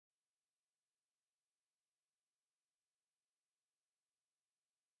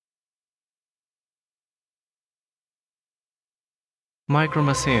Micro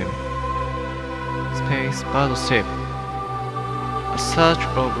Machine, Space Battleship, a search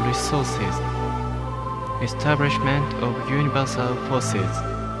of resources, establishment of universal forces,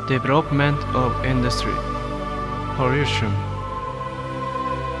 development of industry, pollution,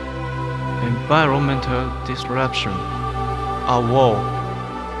 environmental disruption, a war,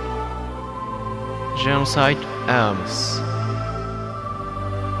 genocide arms.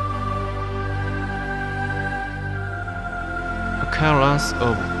 Occurrence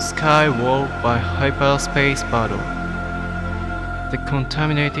of sky war by hyperspace battle. The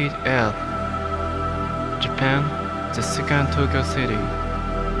contaminated Earth. Japan, the second Tokyo city,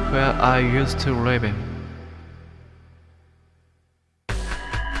 where I used to live in.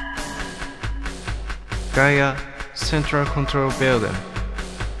 Gaia Central Control Building.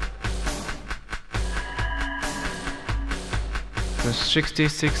 The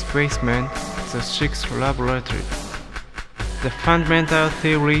 66th basement, the 6th laboratory. The fundamental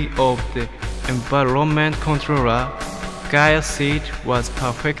theory of the environment controller, GaiaSeed, was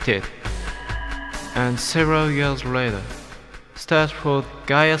perfected, and several years later, start for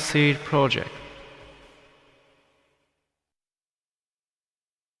GaiaSeed project.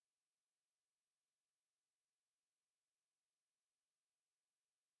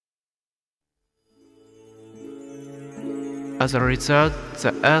 As a result,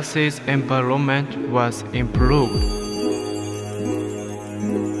 the Earth's environment was improved.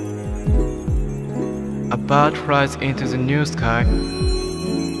 A bird flies into the new sky.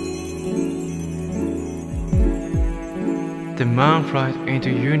 The man flies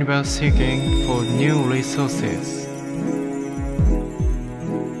into the universe seeking for new resources.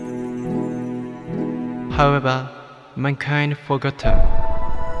 However, mankind forgotten.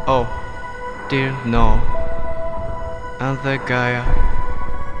 Oh, dear no. Another Gaia.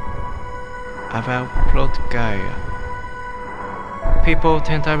 About plot Gaia. People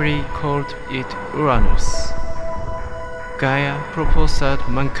tentatively called it Uranus. Gaia proposed that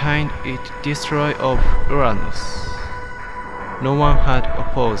mankind it destroy of Uranus. No one had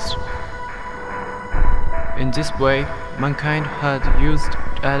opposed. In this way, mankind had used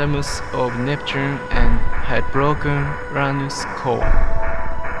atoms of Neptune and had broken Uranus' core.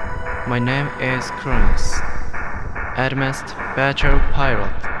 My name is Cronus, advanced virtual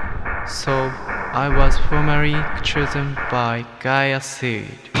pilot, so I was formally chosen by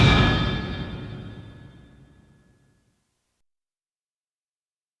GaiaSeed.